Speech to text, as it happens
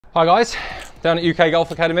Hi guys, down at UK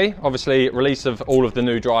Golf Academy. Obviously, release of all of the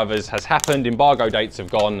new drivers has happened, embargo dates have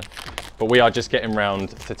gone, but we are just getting round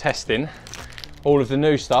to testing all of the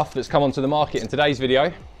new stuff that's come onto the market. And today's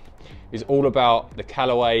video is all about the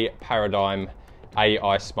Callaway Paradigm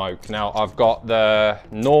AI Smoke. Now, I've got the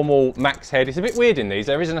normal max head. It's a bit weird in these,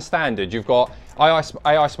 there isn't a standard. You've got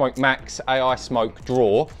AI Smoke Max, AI Smoke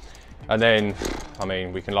Draw, and then, I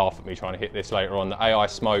mean, we can laugh at me trying to hit this later on, the AI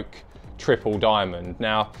Smoke Triple Diamond.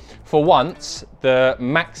 Now, for once, the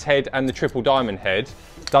max head and the triple diamond head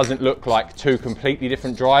doesn't look like two completely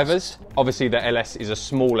different drivers. Obviously, the LS is a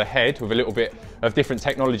smaller head with a little bit of different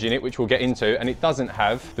technology in it, which we'll get into, and it doesn't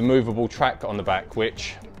have the movable track on the back,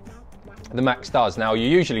 which the max does. Now, you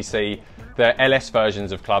usually see the LS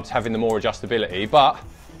versions of clubs having the more adjustability, but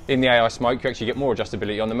in the AI Smoke, you actually get more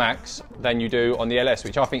adjustability on the max than you do on the LS,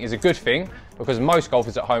 which I think is a good thing, because most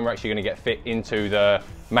golfers at home are actually going to get fit into the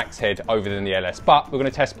max head over than the LS. But we're going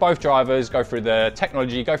to test both drivers, go through the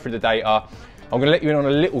technology, go through the data. I'm going to let you in on a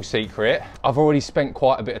little secret. I've already spent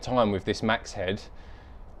quite a bit of time with this max head,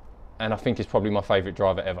 and I think it's probably my favourite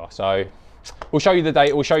driver ever. So we'll show you the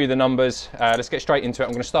data, we'll show you the numbers. Let's get straight into it.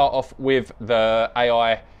 I'm going to start off with the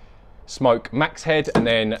AI Smoke Max head, and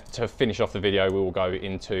then to finish off the video we will go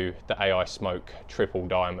into the AI Smoke Triple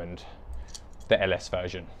Diamond, the LS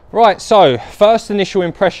version. Right, so first initial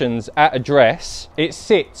impressions at address. It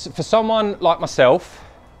sits, for someone like myself,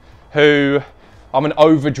 who I'm an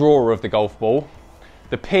overdrawer of the golf ball,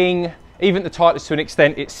 the ping, even the tightness to an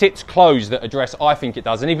extent, it sits closed at address, I think it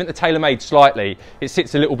does, and even the TaylorMade slightly, it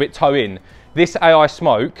sits a little bit toe in. This AI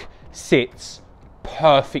Smoke sits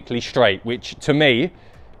perfectly straight, which to me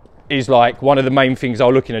is like one of the main things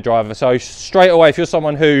I'll look in a driver. So straight away, if you're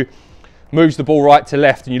someone who moves the ball right to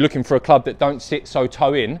left and you're looking for a club that don't sit so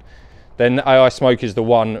toe in, then the AI Smoke is the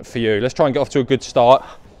one for you. Let's try and get off to a good start.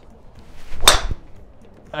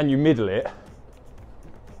 And you middle it.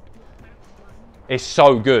 It's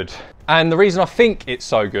so good. And the reason I think it's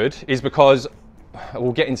so good is because,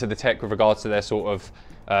 we'll get into the tech with regards to their sort of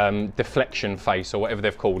deflection face or whatever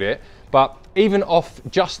they've called it, but even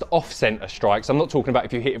just off-centre strikes, I'm not talking about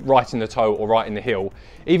if you hit it right in the toe or right in the heel,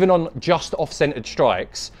 even on just off-centred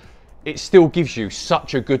strikes, it still gives you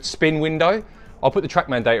such a good spin window. I'll put the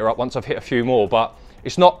TrackMan data up once I've hit a few more, but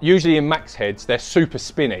it's not, usually in max heads, they're super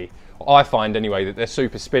spinny. I find anyway that they're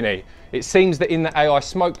super spinny. It seems that in the AI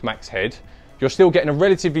Smoke Max head, you're still getting a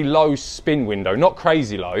relatively low spin window, not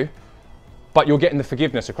crazy low, but you're getting the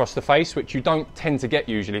forgiveness across the face, which you don't tend to get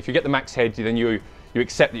usually. If you get the max head, then you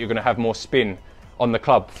accept that you're gonna have more spin on the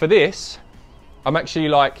club. For this, I'm actually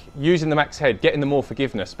like using the max head, getting the more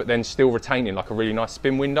forgiveness, but then still retaining like a really nice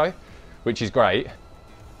spin window, which is great.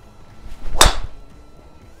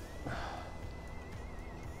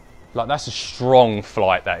 Like, that's a strong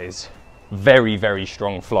flight, that is. Very, very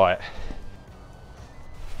strong flight.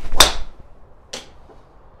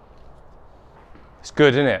 It's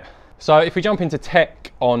good, isn't it? So if we jump into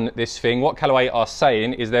tech on this thing, what Callaway are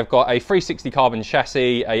saying is they've got a 360 carbon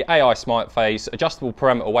chassis, a AI smart face, adjustable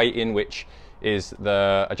parameter weighting, which is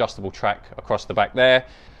the adjustable track across the back there.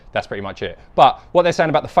 That's pretty much it. But what they're saying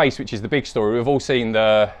about the face, which is the big story, we've all seen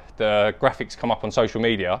the graphics come up on social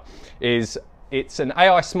media, is it's an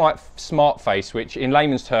AI smart face, which in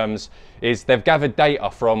layman's terms is they've gathered data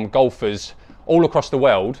from golfers all across the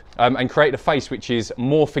world and created a face which is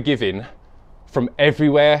more forgiving from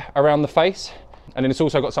everywhere around the face. And then it's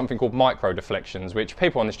also got something called micro deflections, which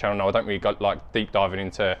people on this channel know I don't really go like deep diving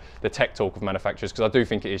into the tech talk of manufacturers, because I do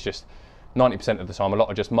think it is just 90% of the time a lot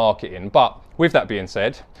of just marketing. But with that being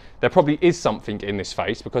said, there probably is something in this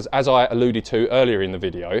face, because as I alluded to earlier in the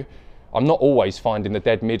video, I'm not always finding the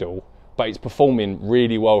dead middle, but it's performing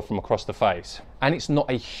really well from across the face. And it's not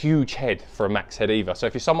a huge head for a max head either. So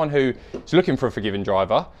if you're someone who is looking for a forgiving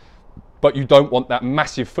driver, but you don't want that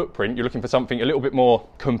massive footprint, you're looking for something a little bit more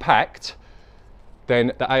compact,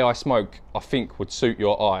 then the AI Smoke, I think, would suit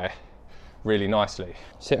your eye really nicely.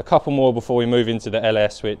 Let's hit a couple more before we move into the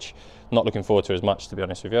LS, which I'm not looking forward to as much, to be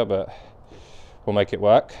honest with you, but we'll make it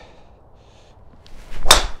work.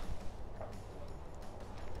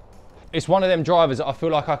 It's one of them drivers that I feel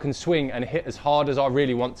like I can swing and hit as hard as I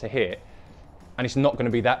really want to hit, and it's not going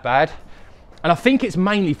to be that bad. And I think it's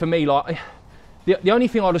mainly for me, like, the only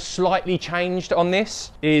thing I'd have slightly changed on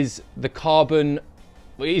this is the carbon.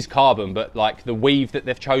 Well, it is carbon, but like the weave that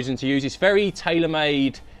they've chosen to use, it's very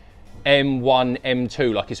TaylorMade M1,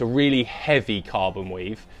 M2, like it's a really heavy carbon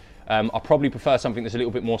weave. I probably prefer something that's a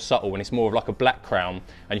little bit more subtle, and it's more of like a black crown,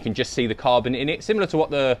 and you can just see the carbon in it, similar to what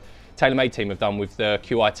the TaylorMade team have done with the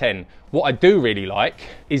QI10. What I do really like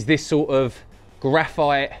is this sort of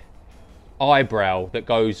graphite eyebrow that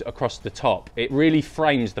goes across the top. It really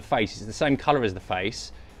frames the face. It's the same color as the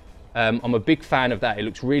face. I'm a big fan of that. It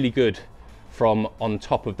looks really good from on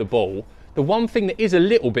top of the ball. The one thing that is a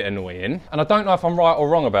little bit annoying, and I don't know if I'm right or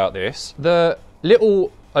wrong about this, the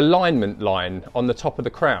little alignment line on the top of the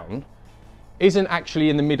crown isn't actually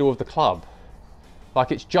in the middle of the club.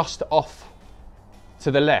 Like, it's just off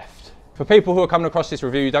to the left. For people who are coming across this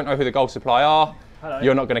review, you don't know who the Golf Supply are, hello,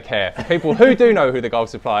 you're not going to care. For people who do know who the Golf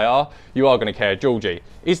Supply are, you are going to care. Georgie,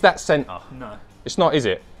 is that centre? No. It's not, is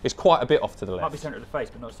it? It's quite a bit off to the left. Might be centre of the face,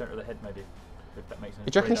 but not centre of the head, maybe, if that makes sense.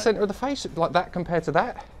 Do you reckon centre of the face, like that compared to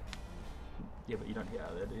that? Yeah, but you don't hit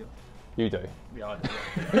out of there, do you? You do. Yeah,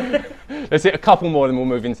 I do. Let's hit a couple more, then we'll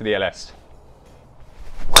move into the LS.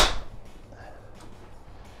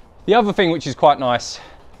 The other thing which is quite nice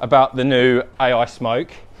about the new AI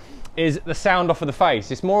Smoke is the sound off of the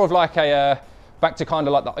face. It's more of like a, back to kind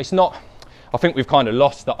of like, it's not, I think we've kind of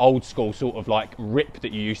lost the old school sort of like rip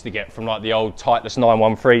that you used to get from like the old Titleist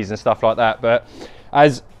 913s and stuff like that. But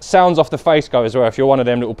as sounds off the face go as well, if you're one of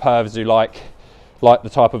them little pervs who like the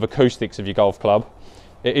type of acoustics of your golf club,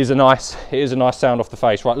 it is a nice sound off the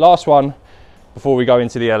face. Right, last one before we go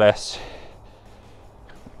into the LS.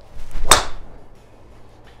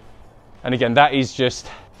 And again, that is just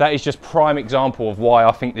prime example of why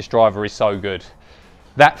I think this driver is so good.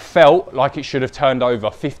 That felt like it should have turned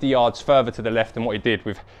over 50 yards further to the left than what it did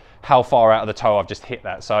with how far out of the toe I've just hit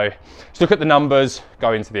that. So let's look at the numbers,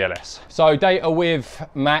 go into the LS. So data with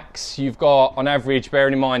Max, you've got on average,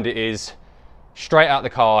 bearing in mind it is straight out the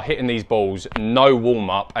car, hitting these balls, no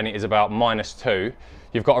warm up, and it is about -2.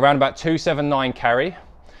 You've got around about 279 carry.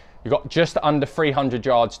 You've got just under 300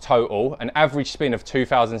 yards total, an average spin of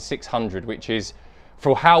 2,600, which is,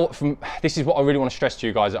 this is what I really want to stress to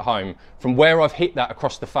you guys at home, from where I've hit that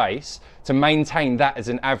across the face, to maintain that as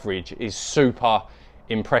an average is super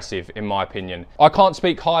impressive in my opinion. I can't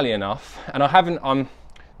speak highly enough, and I'm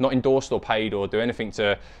not endorsed or paid or do anything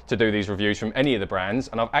to do these reviews from any of the brands,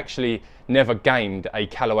 and I've actually never gamed a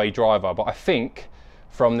Callaway driver, but I think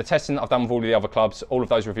from the testing that I've done with all of the other clubs, all of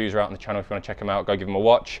those reviews are out on the channel. If you want to check them out, go give them a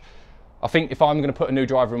watch. I think if I'm going to put a new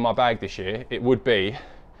driver in my bag this year, it would be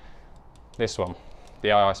this one,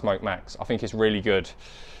 the AI Smoke Max. I think it's really good.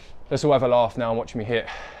 Let's all have a laugh now and watch me hit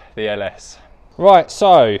the LS. Right,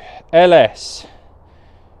 so LS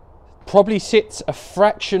probably sits a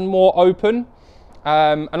fraction more open.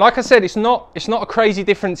 And like I said, it's not a crazy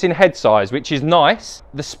difference in head size, which is nice.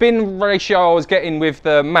 The spin ratio I was getting with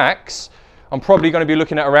the Max, I'm probably going to be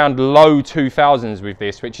looking at around low 2000s with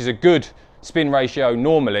this, which is a good spin ratio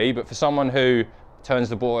normally, but for someone who turns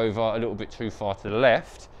the ball over a little bit too far to the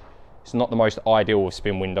left, it's not the most ideal of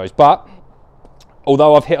spin windows. But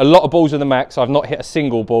although I've hit a lot of balls with the Max, I've not hit a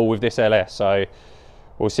single ball with this LS, so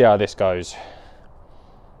we'll see how this goes.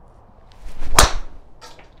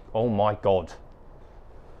 Oh my God.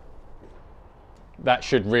 That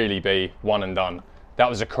should really be one and done. That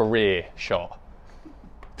was a career shot.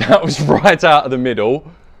 That was right out of the middle.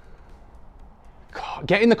 God,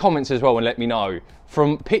 get in the comments as well and let me know.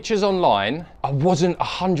 From pictures online, I wasn't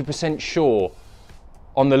 100% sure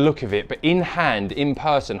on the look of it, but in hand, in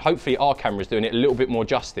person, hopefully our camera's doing it a little bit more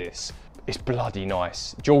justice. It's bloody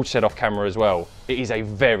nice. George said off camera as well, it is a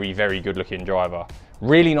very, very good looking driver.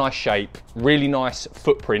 Really nice shape, really nice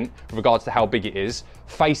footprint with regards to how big it is.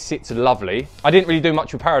 Face sits lovely. I didn't really do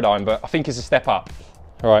much with Paradigm, but I think it's a step up.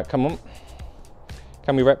 All right, come on.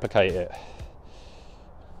 Can we replicate it?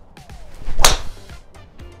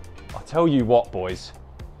 I'll tell you what, boys.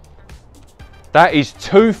 That is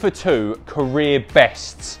 2 for 2 career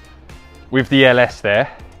bests with the LS there.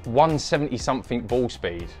 170 something ball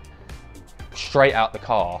speed. Straight out the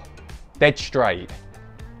car. Dead straight.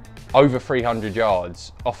 Over 300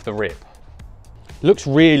 yards off the rip. Looks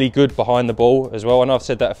really good behind the ball as well. I know I've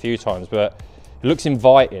said that a few times, but it looks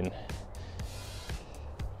inviting.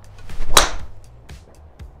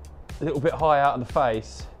 A little bit high out of the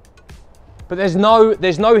face, but there's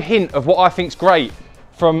no hint of what I think's great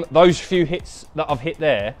from those few hits that I've hit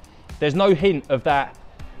there. There's no hint of that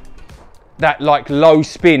like low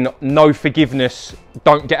spin, no forgiveness,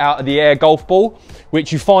 don't get out of the air golf ball,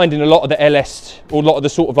 which you find in a lot of the LS or a lot of the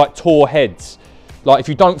sort of like tour heads. Like if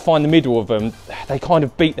you don't find the middle of them, they kind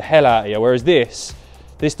of beat the hell out of you. Whereas this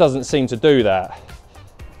doesn't seem to do that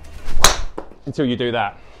until you do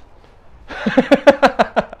that.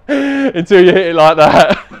 Until you hit it like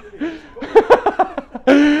that.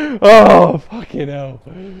 Oh, fucking hell.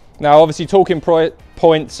 Now, obviously talking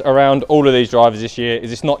points around all of these drivers this year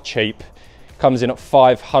is it's not cheap. Comes in at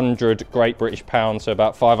 500 Great British pounds, so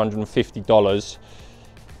about $550.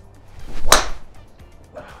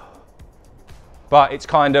 but it's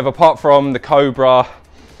kind of, apart from the Cobra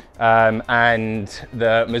and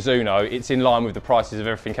the Mizuno, it's in line with the prices of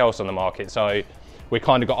everything else on the market. So we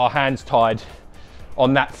kind of got our hands tied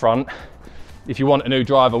on that front. If you want a new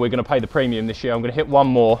driver, we're going to pay the premium this year. I'm going to hit one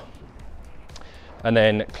more and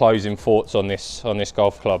then closing thoughts on this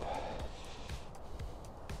golf club.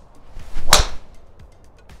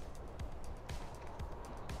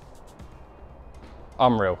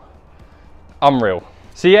 Unreal, unreal.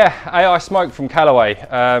 So yeah, AI smoke from Callaway.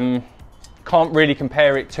 Can't really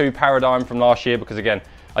compare it to Paradigm from last year because again,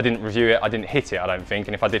 I didn't review it, I didn't hit it, I don't think,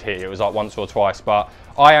 and if I did hit it, it was like once or twice, but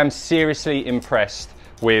I am seriously impressed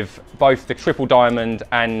with both the Triple Diamond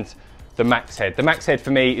and the Max Head. The Max Head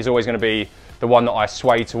for me is always going to be the one that I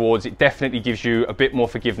sway towards. It definitely gives you a bit more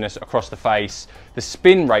forgiveness across the face. The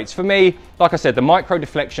spin rates, for me, like I said, the micro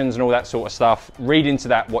deflections and all that sort of stuff, read into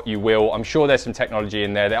that what you will. I'm sure there's some technology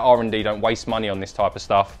in there. Their R&D don't waste money on this type of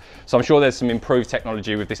stuff. So I'm sure there's some improved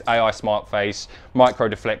technology with this AI smart face, micro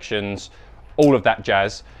deflections, all of that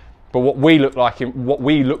jazz. But what we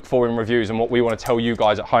look for in reviews and what we want to tell you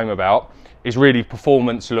guys at home about is really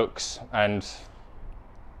performance, looks, and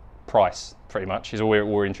price, pretty much, is all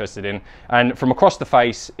we're interested in. And from across the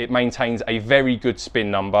face, it maintains a very good spin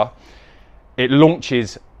number. It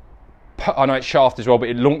launches, I know it's shaft as well, but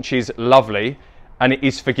it launches lovely, and it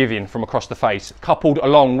is forgiving from across the face. Coupled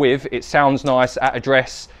along with, it sounds nice at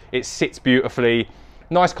address, it sits beautifully.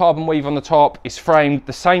 Nice carbon weave on the top, it's framed.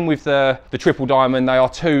 The same with the Triple Diamond. They are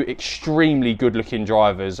two extremely good looking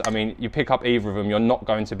drivers. I mean, you pick up either of them, you're not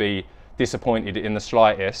going to be disappointed in the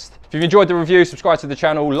slightest. If you've enjoyed the review, subscribe to the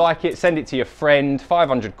channel, like it, send it to your friend.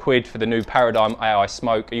 500 quid for the new Paradigm AI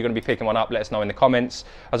Smoke. Are you going to be picking one up? Let us know in the comments.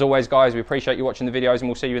 As always, guys, we appreciate you watching the videos and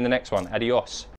we'll see you in the next one. Adios.